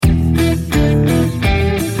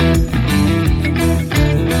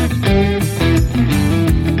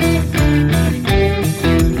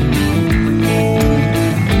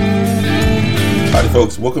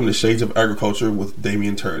welcome to Shades of Agriculture with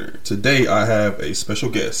Damion Turner. Today I have a special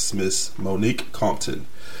guest, Miss Monique Compton.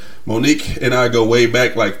 Monique and I go way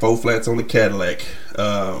back like four flats on the Cadillac.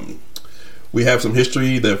 We have some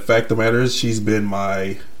history. The fact of the matter is she's been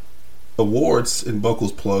my awards and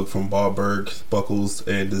buckles plug from Baldberg Buckles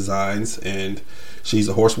and Designs, and she's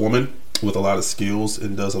a horsewoman with a lot of skills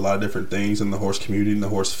and does a lot of different things in the horse community, in the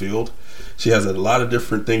horse field. She has a lot of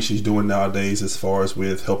different things she's doing nowadays as far as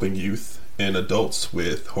with helping youth and adults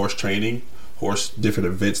with horse training, horse different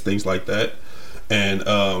events, things like that, and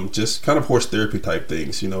just kind of horse therapy type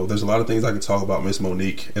things. You know, there's a lot of things I can talk about Miss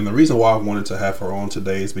Monique, and the reason why I wanted to have her on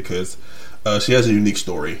today is because she has a unique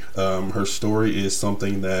story. Her story is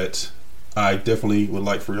something that I definitely would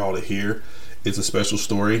like for y'all to hear. It's a special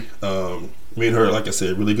story. Me and her, like I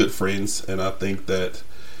said, really good friends, and I think that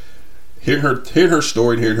hearing her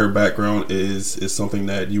story and hearing her background is something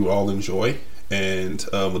that you all enjoy. And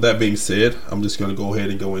with that being said, I'm just going to go ahead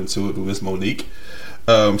and go into it with Miss Monique.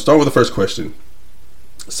 Start with the first question.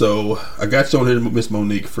 So I got you on here, Miss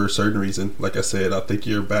Monique, for a certain reason. Like I said, I think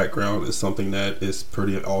your background is something that is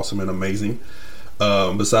pretty awesome and amazing.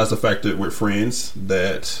 Besides the fact that we're friends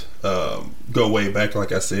that go way back,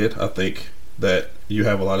 like I said, I think that you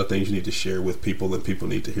have a lot of things you need to share with people and people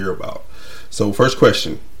need to hear about. So first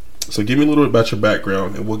question. So give me a little bit about your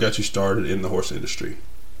background and what got you started in the horse industry.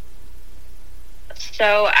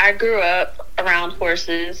 So I grew up around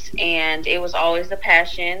horses, and it was always a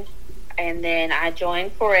passion. And then I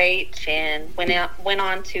joined 4-H and went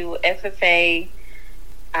on to FFA.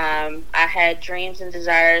 I had dreams and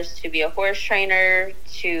desires to be a horse trainer,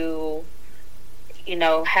 to, you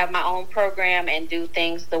know, have my own program and do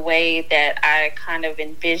things the way that I kind of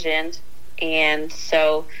envisioned. And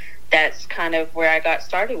so that's kind of where I got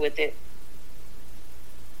started with it.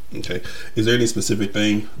 Okay. Is there any specific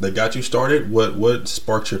thing that got you started? What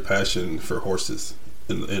sparked your passion for horses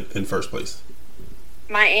in first place?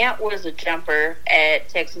 My aunt was a jumper at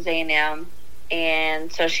Texas A&M,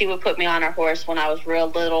 and so she would put me on her horse when I was real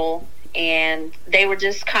little, and they were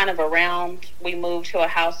just kind of around. We moved to a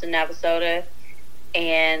house in Navasota,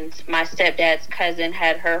 and my stepdad's cousin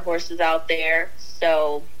had her horses out there,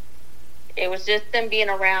 so it was just them being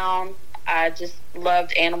around. I just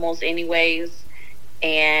loved animals anyways.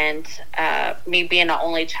 And me being the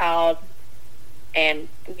only child and,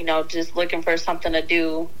 you know, just looking for something to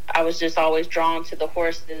do, I was just always drawn to the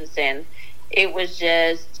horses. And it was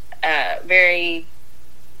just very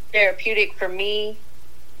therapeutic for me.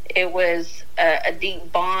 It was a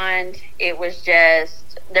deep bond. It was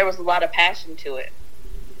just, there was a lot of passion to it.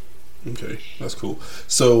 Okay, that's cool.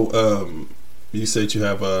 So you said you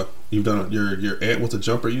have you've done your aunt was a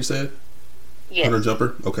jumper, you said? Yes. Hunter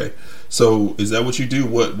jumper? Okay. So is that what you do?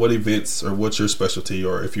 What events, or what's your specialty,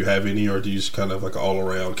 or if you have any, or do you just kind of like an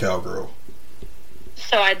all-around cowgirl?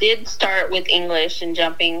 So I did start with English and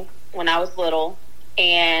jumping when I was little,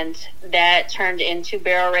 and that turned into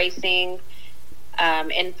barrel racing.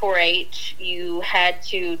 In 4-H, you had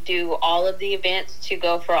to do all of the events to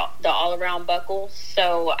go for the all-around buckle.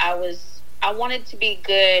 So I wanted to be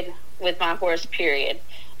good with my horse, period.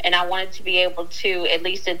 And I wanted to be able to at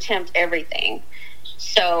least attempt everything.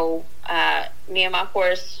 So me and my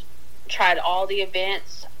horse tried all the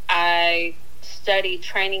events. I studied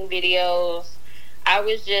training videos. I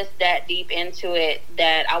was just that deep into it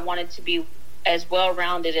that I wanted to be as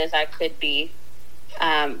well-rounded as I could be.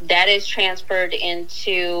 That is transferred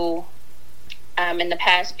into, in the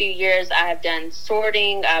past few years, I have done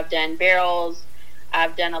sorting, I've done barrels,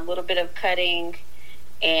 I've done a little bit of cutting,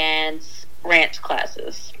 and ranch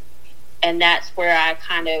classes. And that's where I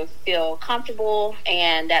kind of feel comfortable,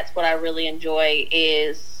 and that's what I really enjoy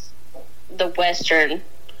is the Western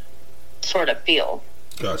sort of feel.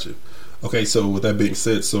 Gotcha. Okay, so with that being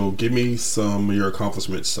said, so give me some of your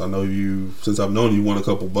accomplishments. I know since I've known you, won a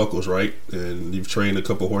couple buckles, right? And you've trained a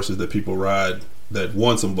couple horses that people ride that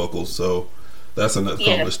won some buckles, so that's an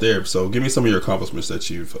accomplishment there. So give me some of your accomplishments that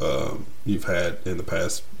you've had in the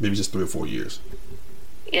past, maybe just 3 or 4 years.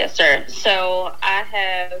 Yes, sir. So I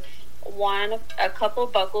have won a couple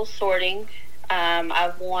buckles sorting.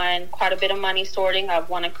 I've won quite a bit of money sorting. I've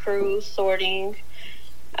won a cruise sorting.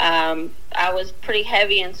 I was pretty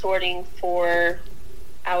heavy in sorting for,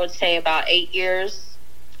 I would say, about 8 years.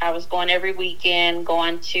 I was going every weekend,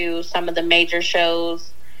 going to some of the major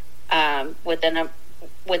shows with the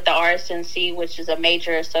RSNC, which is a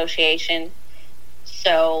major association.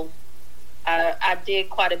 So I did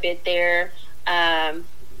quite a bit there.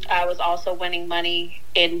 I was also winning money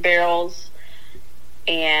in barrels.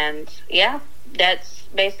 And yeah, that's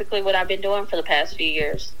basically what I've been doing for the past few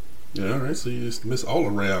years. Yeah, all right. So you just miss all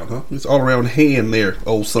around, huh? It's all around hand there,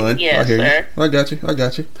 old son. I Yes, hear sir. you. I got you. I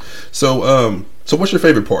got you. So, so what's your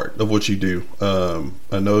favorite part of what you do?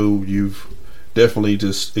 I know you've definitely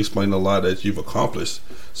just explained a lot that you've accomplished.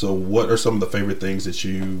 So, what are some of the favorite things that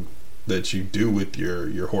you do with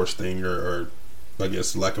your horse thing, or I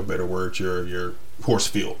guess lack of better words, your horse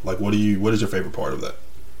field? Like, what is your favorite part of that?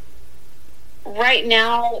 Right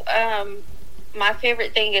now, my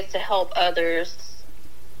favorite thing is to help others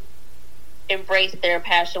embrace their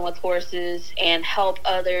passion with horses and help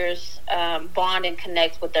others bond and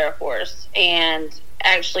connect with their horse and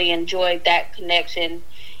actually enjoy that connection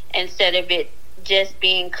instead of it just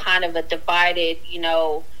being kind of a divided,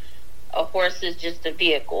 a horse is just a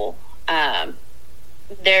vehicle.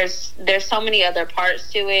 There's so many other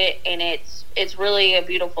parts to it, and it's really a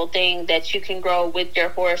beautiful thing that you can grow with your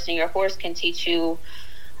horse, and your horse can teach you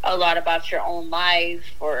a lot about your own life,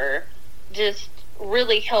 or just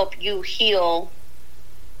really help you heal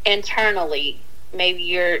internally. Maybe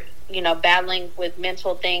you're battling with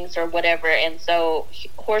mental things or whatever, and so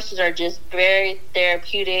horses are just very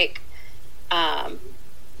therapeutic, and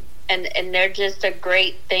they're just a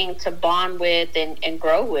great thing to bond with and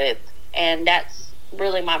grow with, and that's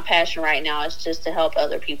really my passion right now, is just to help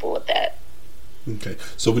other people with that. Okay.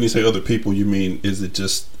 So when you say other people, you mean, is it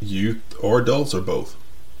just youth or adults or both?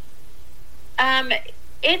 um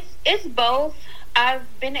it's both. I've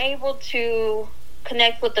been able to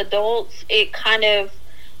connect with adults. It kind of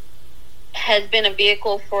has been a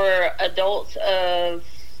vehicle for adults of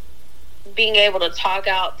being able to talk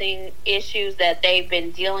out issues that they've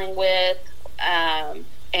been dealing with,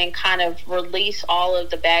 and kind of release all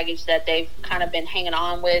of the baggage that they've kind of been hanging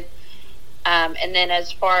on with. And then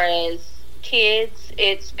as far as kids,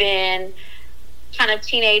 it's been kind of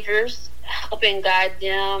teenagers, helping guide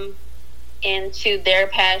them into their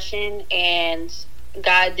passion and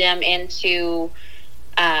guide them into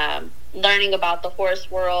learning about the horse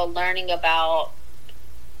world, learning about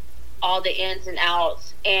all the ins and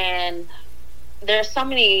outs. And there's so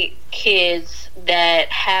many kids that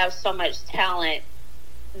have so much talent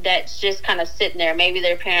that's just kind of sitting there. Maybe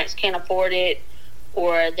their parents can't afford it,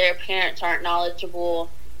 or their parents aren't knowledgeable.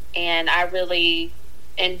 And I really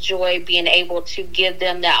enjoy being able to give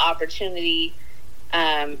them that opportunity,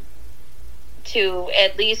 to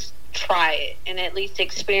at least try it and at least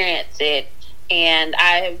experience it. And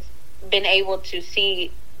I've been able to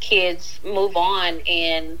see kids move on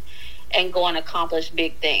and go and accomplish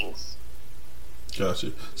big things.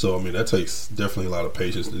 Gotcha. So I mean, that takes definitely a lot of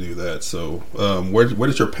patience to do that. So where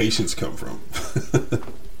does your patience come from?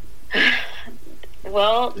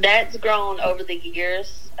 Well, that's grown over the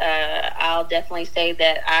years. I'll definitely say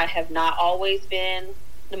that I have not always been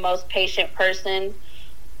the most patient person,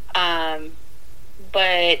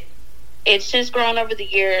 but it's just grown over the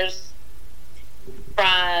years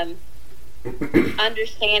from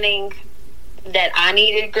understanding that I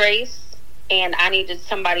needed grace and I needed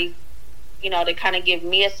somebody, to kind of give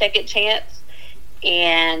me a second chance.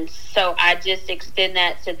 And so I just extend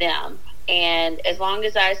that to them. And as long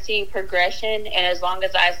as I see progression and as long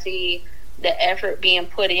as I see the effort being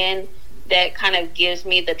put in, that kind of gives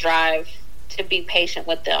me the drive to be patient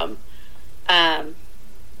with them. I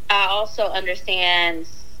also understand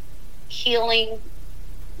healing,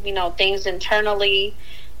 things internally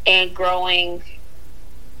and growing.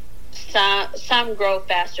 Some grow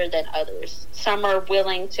faster than others. Some are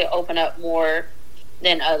willing to open up more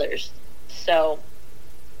than others. So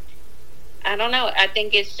I don't know. I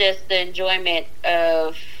think it's just the enjoyment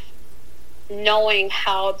of knowing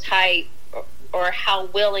how tight or how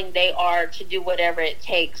willing they are to do whatever it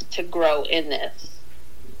takes to grow in this.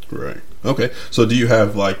 Right. Okay. So do you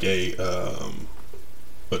have like a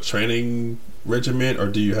training regiment, or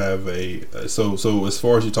do you have so as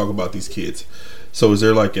far as you talk about these kids, so is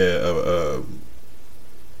there like a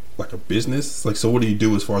business? Like, so what do you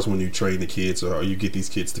do as far as when you train the kids, or you get these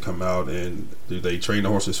kids to come out, and do they train the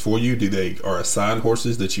horses for you? Do they are assigned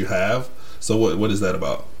horses that you have? So what is that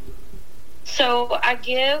about? So I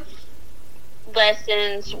give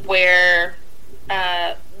lessons where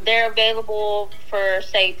they're available for,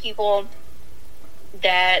 say, people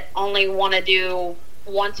that only want to do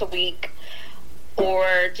once a week,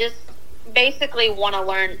 or just basically want to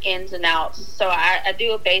learn ins and outs. So I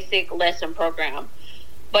do a basic lesson program.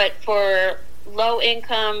 But for low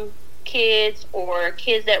income kids or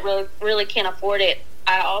kids that really can't afford it,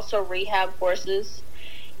 I also rehab horses.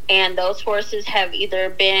 And those horses have either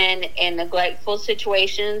been in neglectful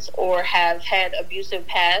situations or have had abusive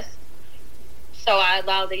past. So I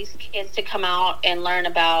allow these kids to come out and learn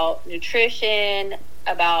about nutrition,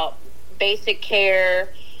 about basic care,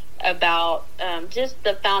 about just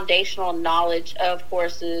the foundational knowledge of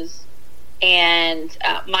horses. And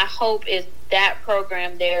my hope is that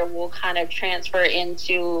program there will kind of transfer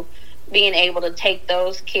into being able to take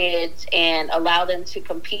those kids and allow them to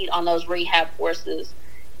compete on those rehab horses.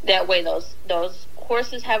 That way those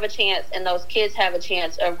horses have a chance and those kids have a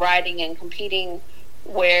chance of riding and competing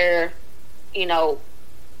where, you know,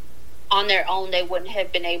 on their own they wouldn't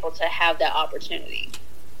have been able to have that opportunity.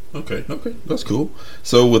 Okay, that's cool.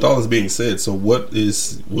 So with all this being said, so what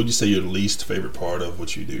would you say your least favorite part of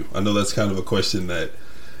what you do? I know that's kind of a question that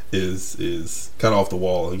is kind of off the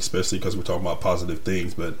wall, especially because we're talking about positive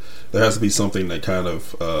things, but there has to be something that kind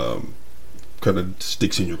of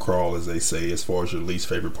sticks in your craw, as they say, as far as your least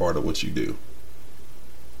favorite part of what you do.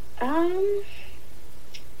 And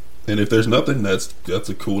if there's nothing, that's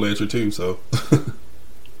a cool answer too. So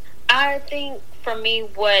I think for me,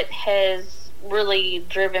 what has really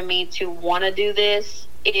driven me to want to do this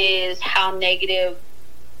is how negative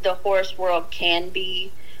the horse world can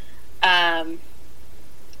be.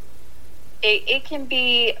 It can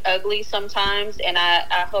be ugly sometimes, and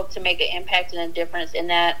I hope to make an impact and a difference in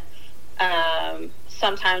that.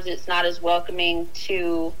 Sometimes it's not as welcoming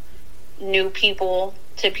to new people,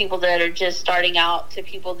 to people that are just starting out, to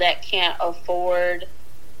people that can't afford,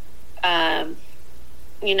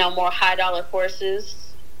 more high dollar horses,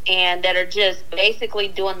 and that are just basically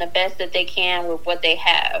doing the best that they can with what they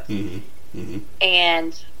have.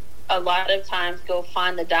 And a lot of times go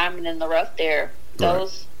find the diamond in the rough there.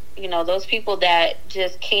 Those, those people that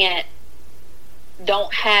just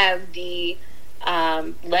don't have the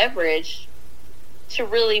leverage to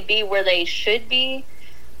really be where they should be.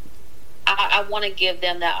 I want to give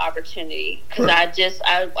them that opportunity because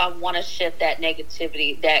I want to shift that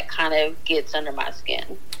negativity that kind of gets under my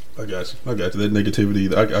skin. I got you. That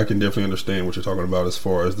negativity, I can definitely understand what you're talking about as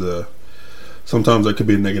far as sometimes there could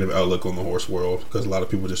be a negative outlook on the horse world because a lot of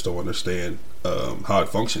people just don't understand how it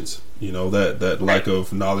functions. That lack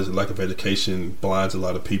of knowledge, lack of education blinds a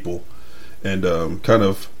lot of people and kind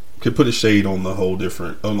of could put a shade on the whole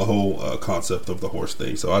concept of the horse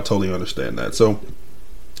thing. So I totally understand that. So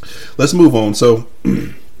let's move on. So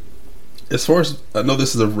as far as, I know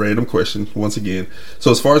this is a random question once again.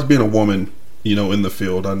 So as far as being a woman, in the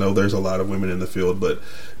field, I know there's a lot of women in the field, but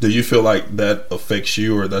do you feel like that affects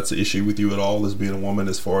you or that's an issue with you at all as being a woman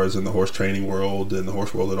as far as in the horse training world and the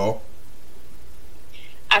horse world at all?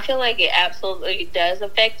 I feel like it absolutely does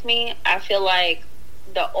affect me. I feel like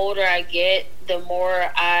the older I get, the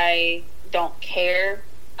more I don't care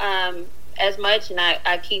as much, and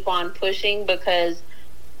I keep on pushing because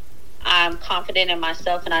I'm confident in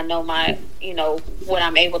myself and I know what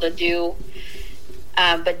I'm able to do.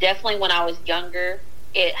 But definitely when I was younger,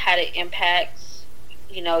 it had an impact.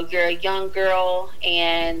 You're a young girl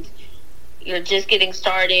and you're just getting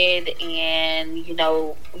started and,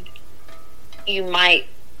 you might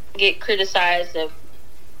get criticized of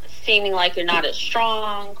seeming like you're not as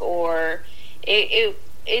strong, or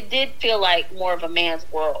it did feel like more of a man's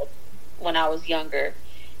world when I was younger.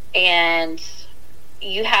 And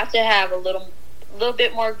you have to have a little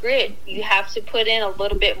bit more grit. You have to put in a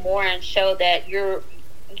little bit more and show that you're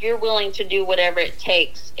willing to do whatever it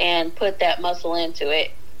takes and put that muscle into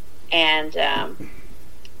it. And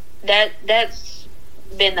that's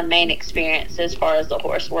been the main experience as far as the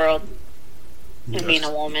horse world and being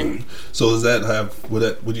a woman. So does that have,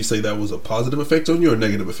 would you say that was a positive effect on you or a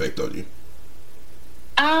negative effect on you?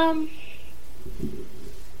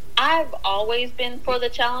 I've always been for the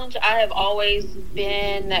challenge. I have always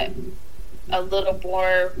been a little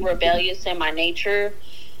more rebellious in my nature.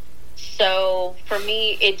 So for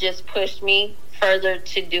me, it just pushed me further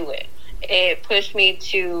to do it. It pushed me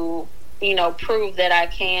to, prove that I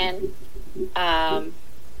can. I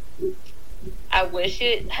wish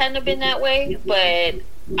it hadn't have been that way, but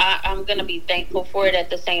I'm going to be thankful for it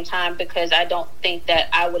at the same time because I don't think that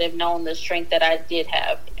I would have known the strength that I did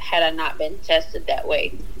have had I not been tested that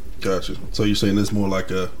way. Gotcha. So you're saying it's more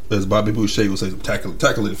like as Bobby Boucher would say,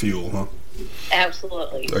 tackling fuel, huh?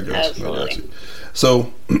 Absolutely. I got you.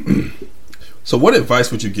 So, so what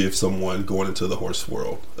advice would you give someone going into the horse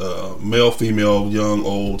world? Male, female, young,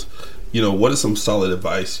 old, what is some solid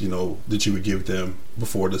advice, that you would give them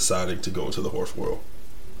before deciding to go into the horse world?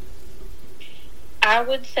 I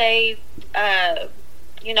would say,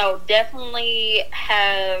 definitely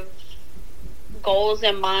have goals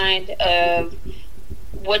in mind of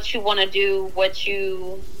what you want to do, what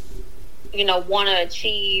you want to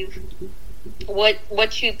achieve,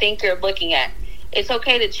 what you think you're looking at. It's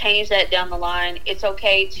okay to change that down the line. It's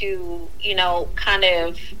okay to, kind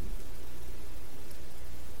of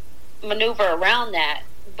maneuver around that.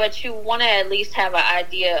 but you want to at least have an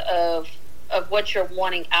idea of what you're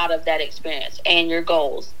wanting out of that experience and your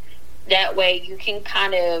goals. That way you can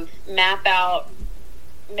kind of map out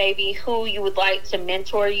maybe who you would like to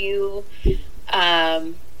mentor you,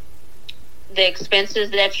 the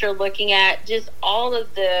expenses that you're looking at, just all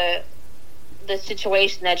of the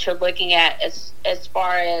situation that you're looking at as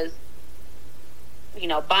far as, you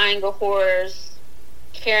know, buying a horse,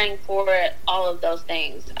 caring for it, all of those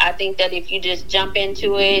things. I think that if you just jump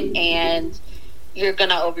into it and you're going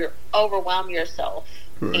to overwhelm yourself,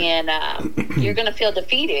 right, and you're going to feel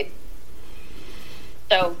defeated.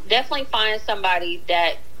 So definitely find somebody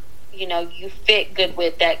that, you know, you fit good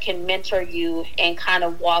with, that can mentor you and kind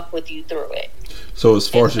of walk with you through it. So as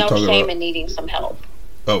far as you're talking about, no shame in needing some help.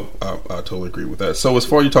 Oh, I totally agree with that. So as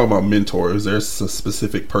far as you're talking about mentor, is there a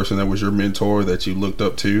specific person that was your mentor that you looked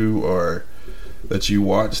up to or that you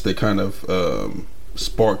watched that kind of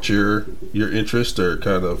sparked your interest or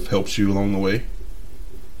kind of helps you along the way?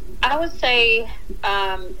 I would say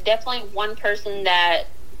definitely one person that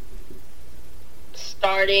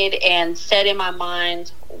started and set in my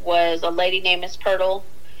mind was a lady named Miss Purtle.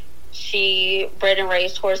 She bred and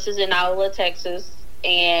raised horses in Iowa, Texas,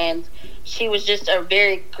 and she was just a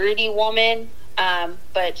very gritty woman,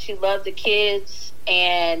 but she loved the kids,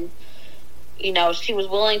 and, you know, she was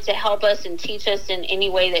willing to help us and teach us in any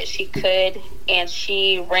way that she could, and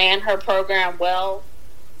she ran her program well.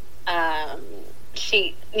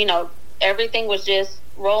 She, you know, everything was just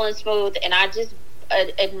rolling smooth, and I just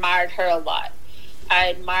admired her a lot. I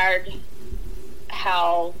admired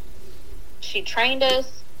how she trained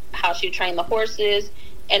us, how she trained the horses,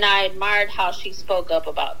 and I admired how she spoke up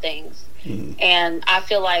about things. Mm-hmm. And I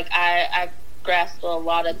feel like I grasped a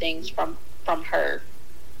lot of things from her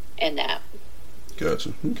in that.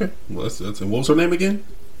 Gotcha. Okay. Well, that's and what was her name again?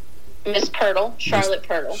 Miss Purtle. Charlotte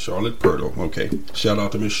Purtle. Charlotte Purtle. Okay. Shout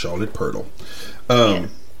out to Miss Charlotte Purtle. Yes.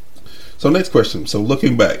 So next question. So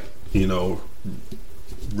looking back, you know,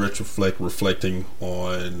 reflecting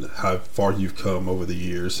on how far you've come over the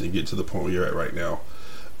years and get to the point where you're at right now,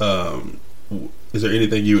 is there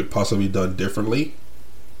anything you would possibly done differently?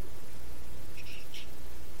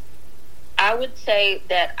 I would say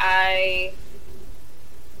that I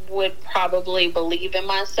would probably believe in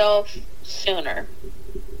myself sooner.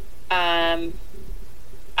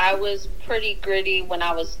 I was pretty gritty when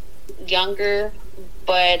I was younger,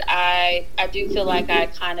 but I do feel like I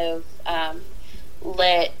kind of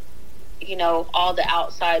let, you know, all the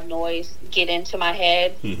outside noise get into my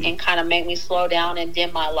head, mm-hmm, and kind of make me slow down and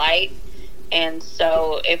dim my light. And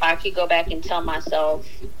so if I could go back and tell myself,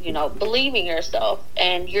 you know, believe in yourself,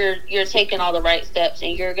 and you're taking all the right steps,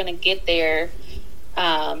 and you're going to get there,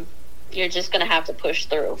 you're just going to have to push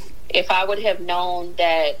through. If I would have known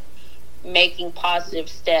that making positive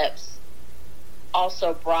steps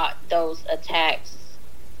also brought those attacks,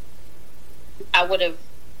 I would have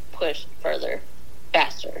pushed further,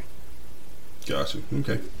 faster. Gotcha.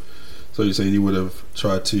 Okay. So you're saying you would have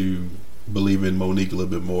tried to believe in Monique a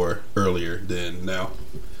little bit more earlier than now?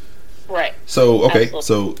 Right. So, okay. Absolutely.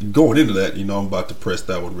 So going into that, you know, I'm about to press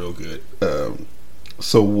that one real good.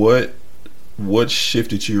 So what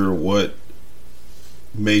shifted you, or what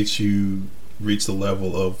made you reach the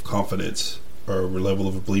level of confidence or level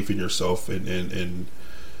of belief in yourself and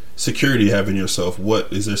security you have in yourself?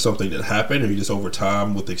 What, is there something that happened, or you just over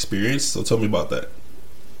time with experience? So tell me about that.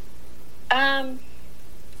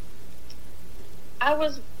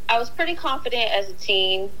 I was pretty confident as a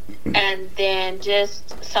teen, and then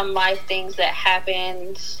just some life things that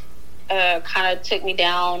happened kind of took me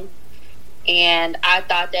down, and I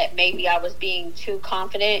thought that maybe I was being too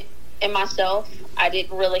confident in myself. I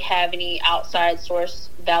didn't really have any outside source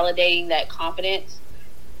validating that confidence,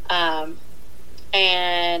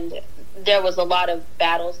 and there was a lot of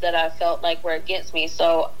battles that I felt like were against me,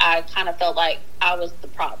 so I kind of felt like I was the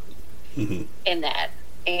problem, mm-hmm, in that.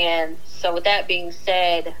 And so with that being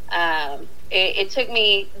said, it took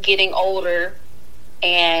me getting older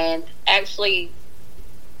and actually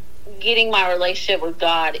getting my relationship with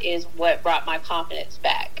God is what brought my confidence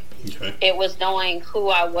back. Okay. It was knowing who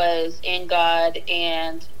I was in God,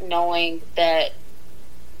 and knowing that,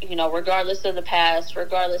 you know, regardless of the past,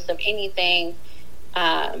 regardless of anything,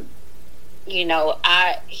 you know,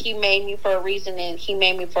 He made me for a reason, and He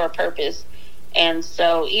made me for a purpose. And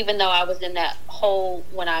so even though I was in that hole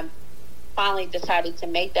when I finally decided to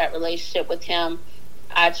make that relationship with Him,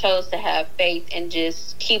 I chose to have faith and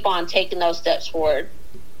just keep on taking those steps forward.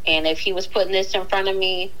 And if He was putting this in front of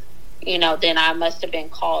me, you know, then I must have been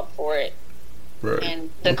called for it. Right.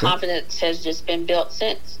 And the confidence has just been built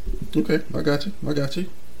since. Okay, I got you.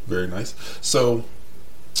 Very nice. So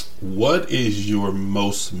What is your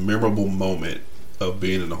most memorable moment of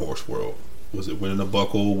being in the horse world? Was it winning a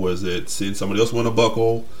buckle? Was it seeing somebody else win a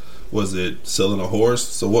buckle? Was it selling a horse?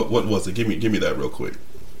 So what was it? Give me that real quick.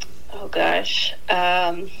 Oh gosh.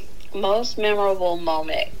 Most memorable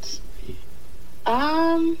moment.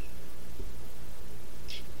 I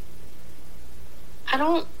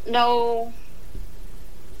don't know.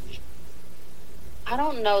 I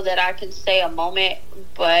don't know that I can say a moment,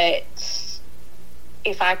 but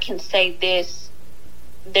if I can say this,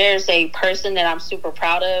 there's a person that I'm super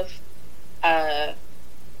proud of.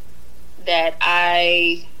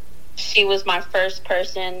 She was my first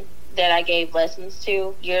person that I gave lessons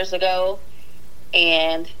to years ago,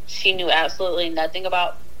 and she knew absolutely nothing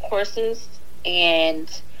about horses, and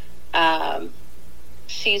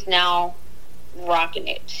she's now rocking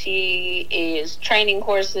it. She is training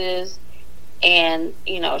horses, and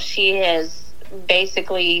she has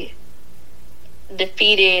basically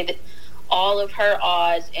defeated all of her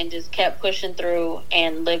odds and just kept pushing through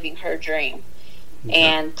and living her dream. Okay.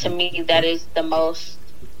 And to me, that is the most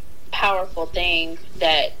powerful thing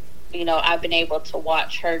that I've been able to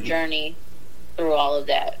watch her journey through all of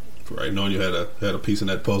that. Right, knowing you had a piece in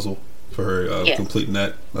that puzzle for her yes. completing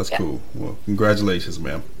that. That's cool. Well, congratulations,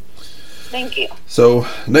 ma'am. Thank you. So,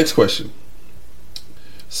 next question.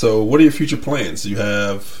 So, what are your future plans? You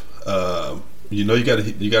have, you got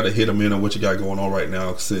to hit them in on what you got going on right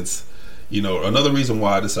now. Since, another reason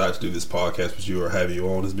why I decided to do this podcast with you or have you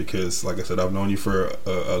on is because, like I said, I've known you for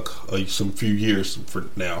some few years for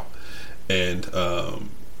now, and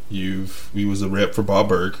you was a rep for Bob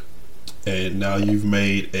Berg, and now you've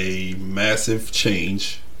made a massive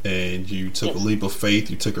change, and you took a leap of faith.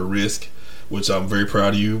 You took a risk, which I'm very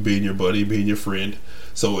proud of you, being your buddy, being your friend.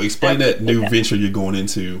 So explain that new venture you're going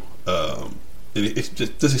into.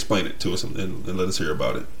 Just explain it to us and let us hear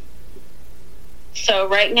about it. So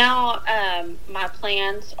right now, my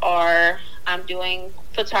plans are I'm doing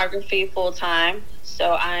photography full time.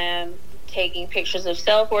 So I am taking pictures of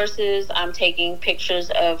sale horses. I'm taking pictures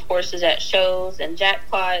of horses at shows and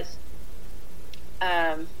jackpots.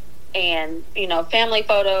 And family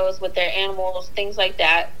photos with their animals, things like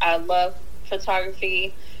that. I love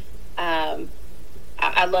photography.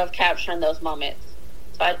 I love capturing those moments.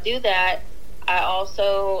 So I do that. I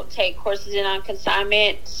also take horses in on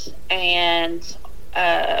consignment and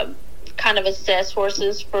kind of assess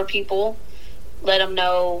horses for people, let them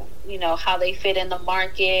know, how they fit in the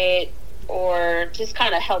market, or just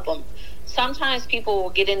kind of help them. Sometimes people will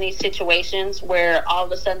get in these situations where all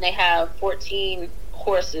of a sudden they have 14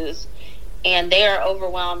 horses and they are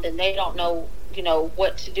overwhelmed and they don't know,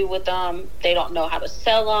 what to do with them. They don't know how to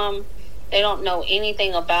sell them. They don't know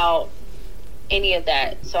anything about any of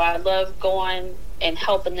that. So I love going and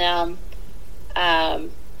helping them.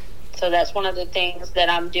 So that's one of the things that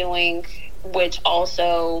I'm doing, which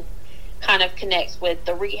also kind of connects with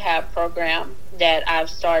the rehab program that I've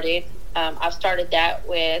started. I've started that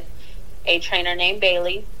with a trainer named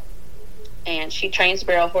Bailey, and she trains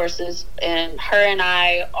barrel horses, and her and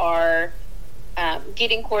I are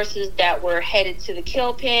getting horses that were headed to the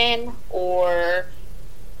kill pen, or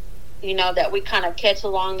that we kind of catch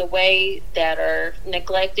along the way that are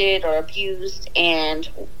neglected or abused, and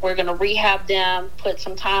we're going to rehab them, put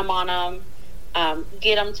some time on them,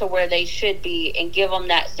 get them to where they should be, and give them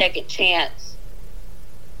that second chance,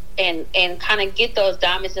 and kind of get those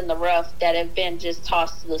diamonds in the rough that have been just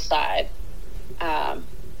tossed to the side.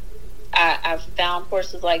 I've found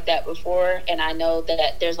horses like that before, and I know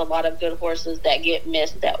that there's a lot of good horses that get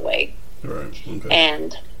missed that way. Right. Okay.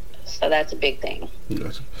 And so that's a big thing.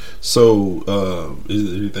 Gotcha. So, is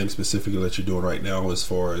there anything specifically that you're doing right now as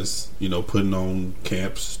far as, putting on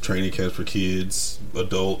camps, training camps for kids,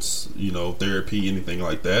 adults, therapy, anything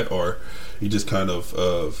like that? Or you just kind of,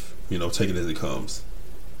 taking it as it comes?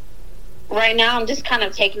 Right now, I'm just kind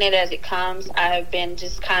of taking it as it comes. I've been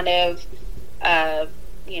just kind of,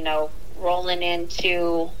 rolling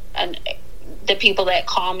into the people that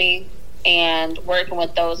call me and working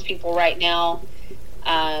with those people right now.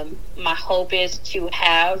 My hope is to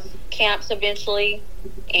have camps eventually,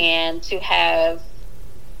 and to have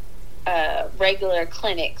regular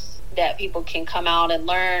clinics that people can come out and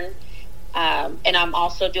learn. And I'm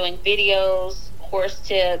also doing videos, horse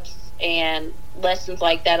tips, and lessons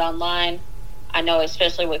like that online. I know,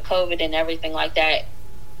 especially with COVID and everything like that,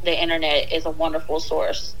 the internet is a wonderful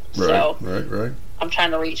source. Right. I'm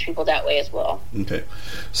trying to reach people that way as well. Okay.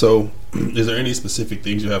 So, is there any specific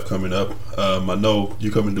things you have coming up? I know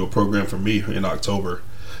you come into a program for me in October,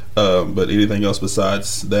 but anything else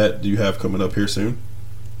besides that do you have coming up here soon?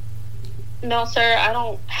 No, sir, I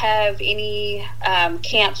don't have any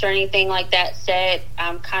camps or anything like that set.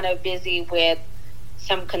 I'm kind of busy with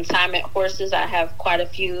some consignment horses. I have quite a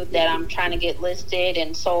few that I'm trying to get listed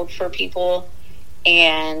and sold for people,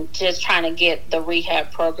 and just trying to get the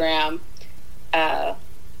rehab program,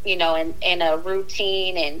 in a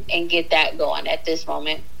routine and get that going at this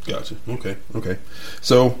moment. Gotcha. Okay.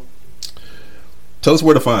 So, tell us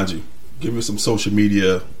where to find you. Give me some social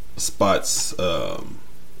media spots,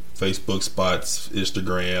 Facebook spots,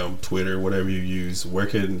 Instagram, Twitter, whatever you use. Where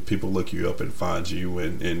can people look you up and find you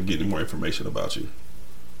and get more information about you?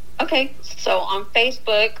 Okay, so on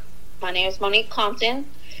Facebook, my name is Monique Compton.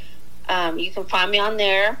 You can find me on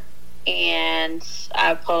there, and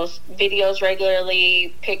I post videos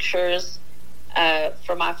regularly, pictures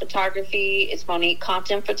for my photography. It's Monique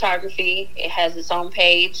Compton Photography. It has its own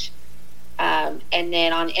page. And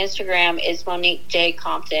then on Instagram, it's Monique J.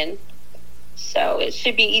 Compton. So it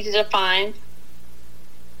should be easy to find.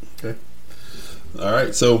 Okay. All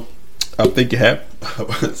right. So I think you have.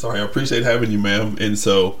 Sorry, I appreciate having you, ma'am. And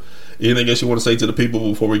so, anything else you want to say to the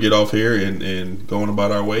people before we get off here and going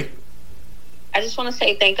about our way? I just want to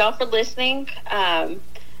say thank y'all for listening. I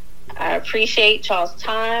appreciate y'all's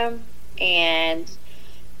time, and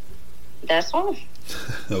that's all.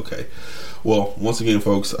 Okay. Well, once again,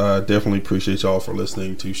 folks, I definitely appreciate y'all for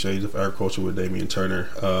listening to Shades of Agriculture with Damion Turner.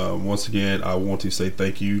 Once again, I want to say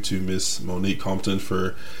thank you to Miss Monique Compton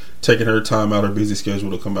for taking her time out, her busy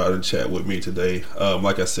schedule, to come out and chat with me today.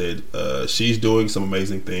 Like I said, she's doing some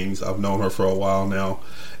amazing things. I've known her for a while now,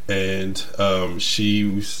 and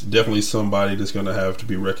she's definitely somebody that's going to have to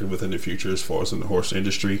be reckoned with in the future as far as in the horse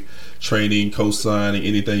industry. Training, co-signing,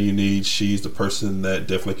 anything you need, she's the person that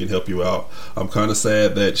definitely can help you out. I'm kind of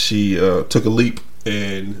sad that she took a leap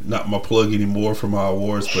and not my plug anymore for my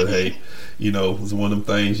awards, but hey, it's one of them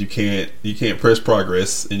things. You can't press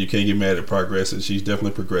progress, and you can't get mad at progress, and she's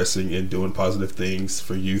definitely progressing and doing positive things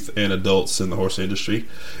for youth and adults in the horse industry.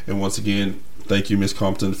 And once again, thank you, Miss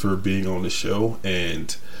Compton, for being on the show,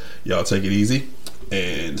 and y'all take it easy,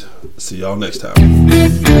 and see y'all next time.